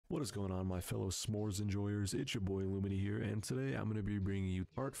What is going on, my fellow s'mores enjoyers? It's your boy Lumini here, and today I'm going to be bringing you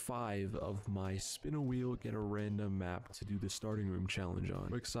part 5 of my spin a wheel, get a random map to do the starting room challenge on.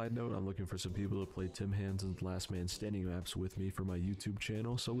 Quick side note, I'm looking for some people to play Tim Hansen's Last Man Standing maps with me for my YouTube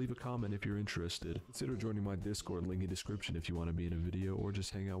channel, so leave a comment if you're interested. Consider joining my Discord, link in description if you want to be in a video, or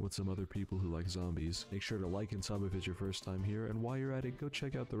just hang out with some other people who like zombies. Make sure to like and sub if it's your first time here, and while you're at it, go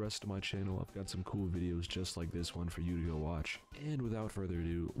check out the rest of my channel. I've got some cool videos just like this one for you to go watch. And without further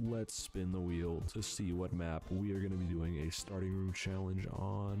ado, let's spin the wheel to see what map we are going to be doing a starting room challenge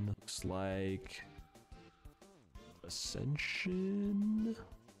on. Looks like Ascension.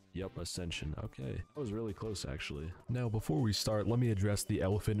 Yep, Ascension. Okay. That was really close, actually. Now, before we start, let me address the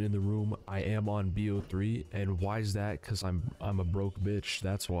elephant in the room. I am on BO3, and why is that? Because I'm a broke bitch.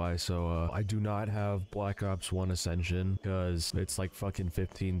 That's why. So, I do not have Black Ops 1 Ascension, because it's like fucking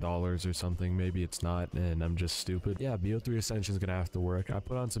 $15 or something. Maybe it's not, and I'm just stupid. Yeah, BO3 Ascension is gonna have to work. I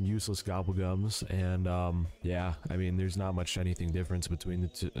put on some useless gobblegums, and, yeah, I mean, there's not much anything difference between the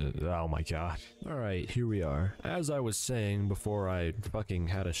two. Oh my god. Alright, here we are. As I was saying before I fucking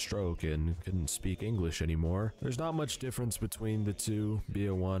had a stroke and couldn't speak English anymore, there's not much difference between the two,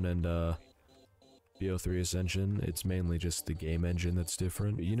 BO1 and BO3 Ascension. It's mainly just the game engine that's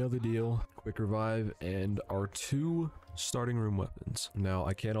different. You know the deal. Quick revive and our two starting room weapons. Now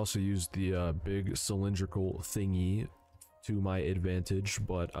I can also use the big cylindrical thingy to my advantage,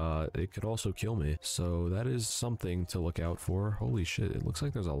 but it could also kill me, so that is something to look out for. Holy shit, it looks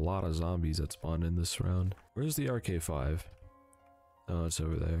like there's a lot of zombies that spawned in this round. Where's the RK5? Oh, it's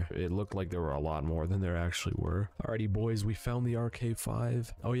over there. It looked like there were a lot more than there actually were. Alrighty, boys, we found the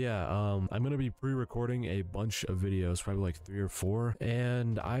RK5. Oh yeah, I'm gonna be pre-recording a bunch of videos, probably like 3 or 4,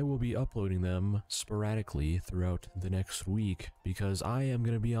 and I will be uploading them sporadically throughout the next week because I am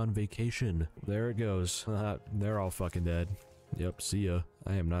gonna be on vacation. There it goes. They're all fucking dead. Yep, see ya.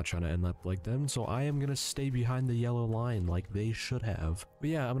 I am not trying to end up like them, so I am gonna stay behind the yellow line like they should have.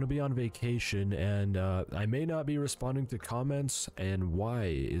 But yeah, I'm gonna be on vacation, and I may not be responding to comments, and why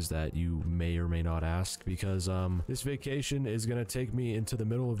is that, you may or may not ask, because this vacation is gonna take me into the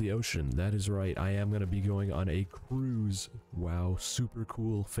middle of the ocean. That is right, I am gonna be going on a cruise. Wow, super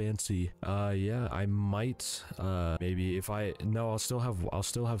cool, fancy. Yeah, I might, maybe if no, I'll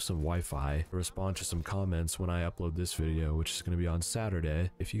still have some Wi-Fi to respond to some comments when I upload this video, which is gonna be on Saturday.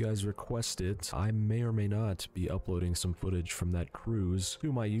 If you guys request it, I may or may not be uploading some footage from that cruise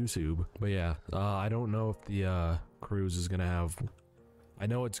to my YouTube. But yeah, I don't know if the cruise is gonna have... I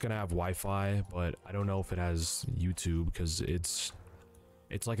know it's gonna have Wi-Fi, but I don't know if it has YouTube because it's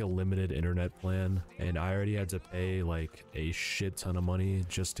like a limited internet plan, and I already had to pay like a shit ton of money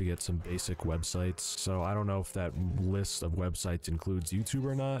just to get some basic websites. So I don't know if that list of websites includes YouTube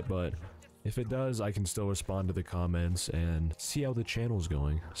or not, but if it does, I can still respond to the comments and see how the channel's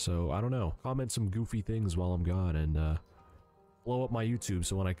going. So, I don't know. Comment some goofy things while I'm gone and, blow up my YouTube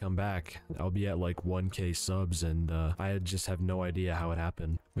so when I come back, I'll be at like 1K subs and, I just have no idea how it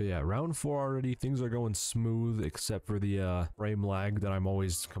happened. But yeah, round 4 already. Things are going smooth except for the, frame lag that I'm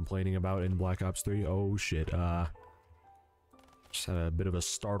always complaining about in Black Ops 3. Oh shit, just had a bit of a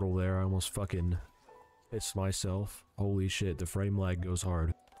startle there. I almost fucking pissed myself. Holy shit, the frame lag goes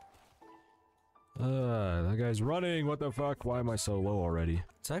hard. That guy's running, what the fuck? Why am I so low already?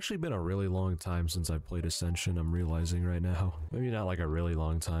 It's actually been a really long time since I played Ascension, I'm realizing right now. Maybe not like a really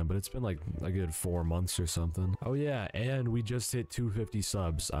long time, but it's been like a good 4 months or something. Oh yeah, and we just hit 250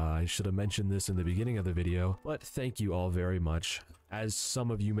 subs. I should have mentioned this in the beginning of the video, but thank you all very much. As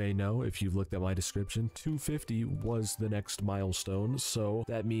some of you may know, if you've looked at my description, 250 was the next milestone, so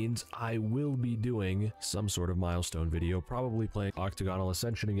that means I will be doing some sort of milestone video, probably playing Octagonal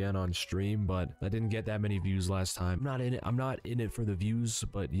Ascension again on stream, but I didn't get that many views last time. I'm not in it for the views,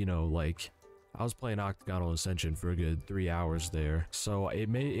 but you know, like, I was playing Octagonal Ascension for a good 3 hours there, so it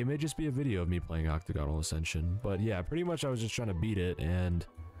may just be a video of me playing Octagonal Ascension, but yeah, pretty much I was just trying to beat it, and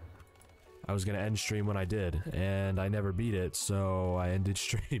I was gonna end stream when I did, and I never beat it, so I ended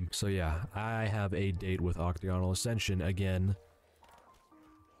stream. So yeah, I have a date with Octagonal Ascension again.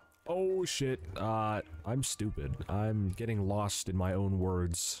 Oh shit, I'm stupid. I'm getting lost in my own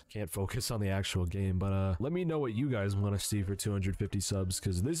words. Can't focus on the actual game, but let me know what you guys want to see for 250 subs,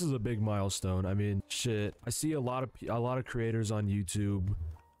 because this is a big milestone. I mean, shit, I see a lot of creators on YouTube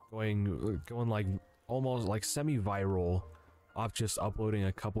going like almost like semi-viral off just uploading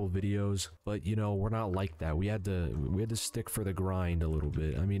a couple videos, but you know, we're not like that. We had to stick for the grind a little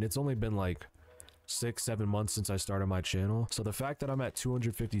bit. I mean, it's only been like 6-7 months since I started my channel. So the fact that I'm at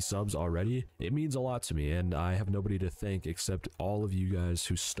 250 subs already, it means a lot to me, and I have nobody to thank except all of you guys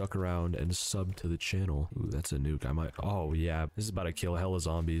who stuck around and subbed to the channel. Ooh, that's a nuke. I might... Oh, yeah. This is about to kill hella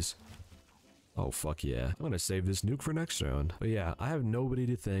zombies. Oh, fuck yeah. I'm gonna save this nuke for next round. But yeah, I have nobody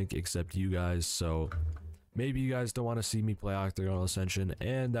to thank except you guys, so... Maybe you guys don't want to see me play Octagonal Ascension,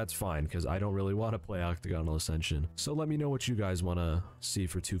 and that's fine, because I don't really want to play Octagonal Ascension. So let me know what you guys want to see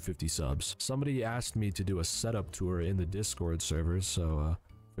for 250 subs. Somebody asked me to do a setup tour in the Discord server, so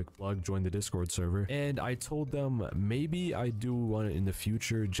quick plug, join the Discord server. And I told them maybe I do one in the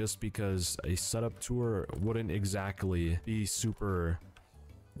future, just because a setup tour wouldn't exactly be super...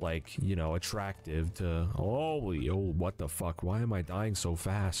 like, you know, attractive to... Holy, oh, what the fuck? Why am I dying so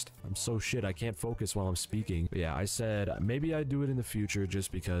fast? I'm so shit, I can't focus while I'm speaking. But yeah, I said maybe I'd do it in the future just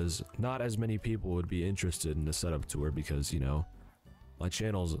because not as many people would be interested in the setup tour because, you know, my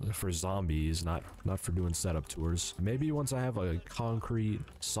channel's for zombies, not for doing setup tours. Maybe once I have a concrete,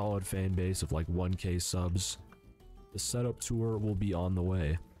 solid fan base of like 1K subs, the setup tour will be on the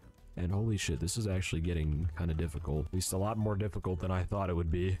way. And holy shit, this is actually getting kind of difficult. At least a lot more difficult than I thought it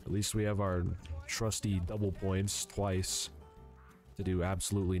would be. At least we have our trusty double points twice to do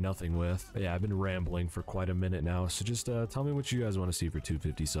absolutely nothing with. But yeah, I've been rambling for quite a minute now. So just tell me what you guys want to see for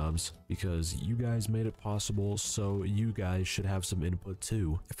 250 subs. Because you guys made it possible, so you guys should have some input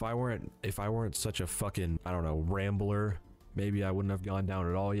too. If I weren't such a fucking, I don't know, rambler, maybe I wouldn't have gone down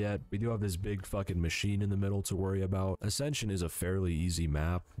at all yet. We do have this big fucking machine in the middle to worry about. Ascension is a fairly easy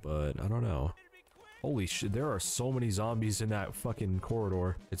map, but I don't know. Holy shit, there are so many zombies in that fucking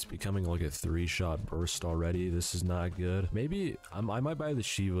corridor. It's becoming like a 3-shot burst already. This is not good. Maybe I might buy the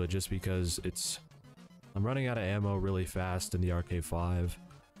Shiva just because I'm running out of ammo really fast in the RK5.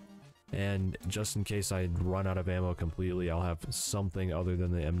 And just in case I run out of ammo completely, I'll have something other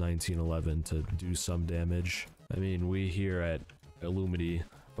than the M1911 to do some damage. I mean, we here at Illumity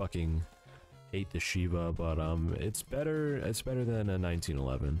fucking hate the Shiva, but it's better than a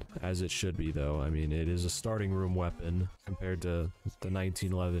 1911, as it should be though. I mean, it is a starting room weapon compared to the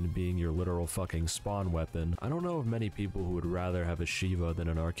 1911 being your literal fucking spawn weapon. I don't know of many people who would rather have a Shiva than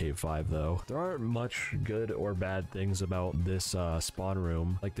an RK5 though. There aren't much good or bad things about this spawn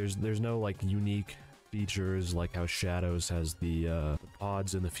room. Like there's no like unique features like how Shadows has the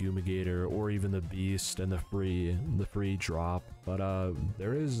pods and the fumigator, or even the beast and the free drop. But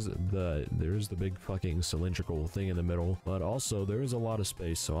there is the big fucking cylindrical thing in the middle. But also there is a lot of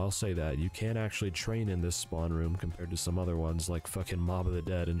space, so I'll say that you can actually train in this spawn room compared to some other ones like fucking Mob of the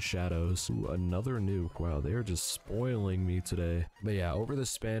Dead and Shadows. Ooh, another nuke. Wow, they are just spoiling me today. But yeah, over the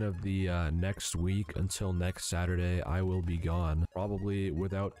span of the next week until next Saturday, I will be gone, probably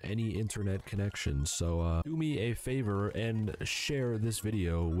without any internet connection. So do me a favor and share this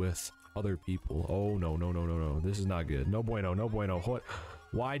video with other people. Oh no, this is not good. No bueno, no bueno. What?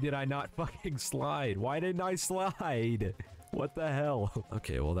 Why did I not fucking slide? Why didn't I slide? What the hell?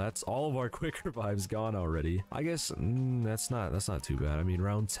 Okay, well that's all of our quick revives gone already. I guess that's not too bad. I mean,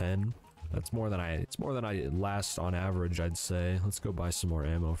 round 10, it's more than I last on average, I'd say. Let's go buy some more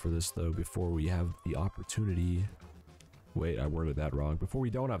ammo for this though before we have the opportunity. Wait, I worded that wrong. Before we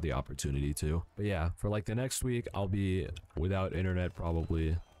don't have the opportunity to. But yeah, for like the next week, I'll be without internet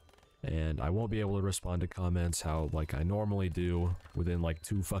probably. And I won't be able to respond to comments how like I normally do within like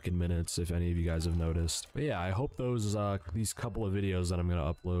 2 fucking minutes, if any of you guys have noticed. But yeah, I hope these couple of videos that I'm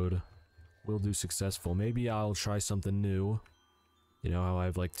gonna upload will do successful. Maybe I'll try something new. You know how I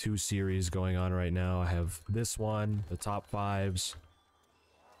have like 2 series going on right now. I have this one, the top 5s.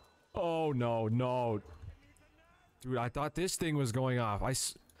 Oh no. Dude, I thought this thing was going off. I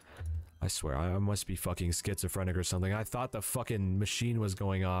swear, I must be fucking schizophrenic or something. I thought the fucking machine was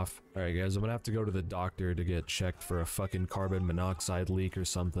going off. Alright guys, I'm gonna have to go to the doctor to get checked for a fucking carbon monoxide leak or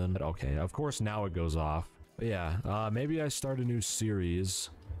something. But okay, of course now it goes off. But yeah, maybe I start a new series.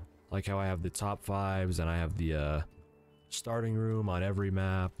 Like how I have the top 5s and I have the starting room on every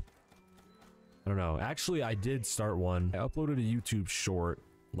map. I don't know. Actually, I did start one. I uploaded a YouTube short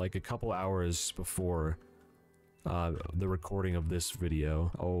like a couple hours before the recording of this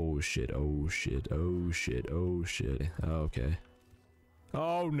video. Oh shit. Okay.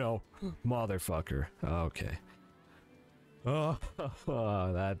 Oh no, motherfucker. Okay. Oh,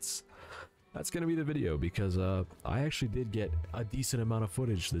 that's gonna be the video, because I actually did get a decent amount of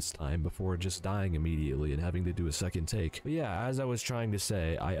footage this time before just dying immediately and having to do a second take. But yeah, as I was trying to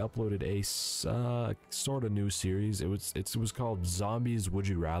say, I uploaded a sort of new series. It was called Zombies Would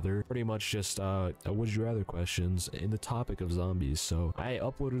You Rather. Pretty much just would you rather questions in the topic of zombies. So I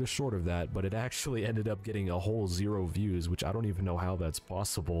uploaded a short of that, but it actually ended up getting a whole 0 views, which I don't even know how that's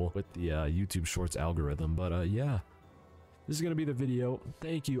possible with the YouTube Shorts algorithm. But yeah, this is gonna be the video.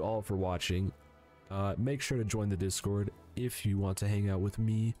 Thank you all for watching. Make sure to join the Discord if you want to hang out with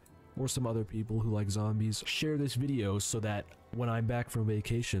me or some other people who like zombies. Share this video so that when I'm back from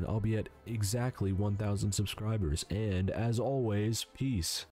vacation, I'll be at exactly 1,000 subscribers. And as always, peace.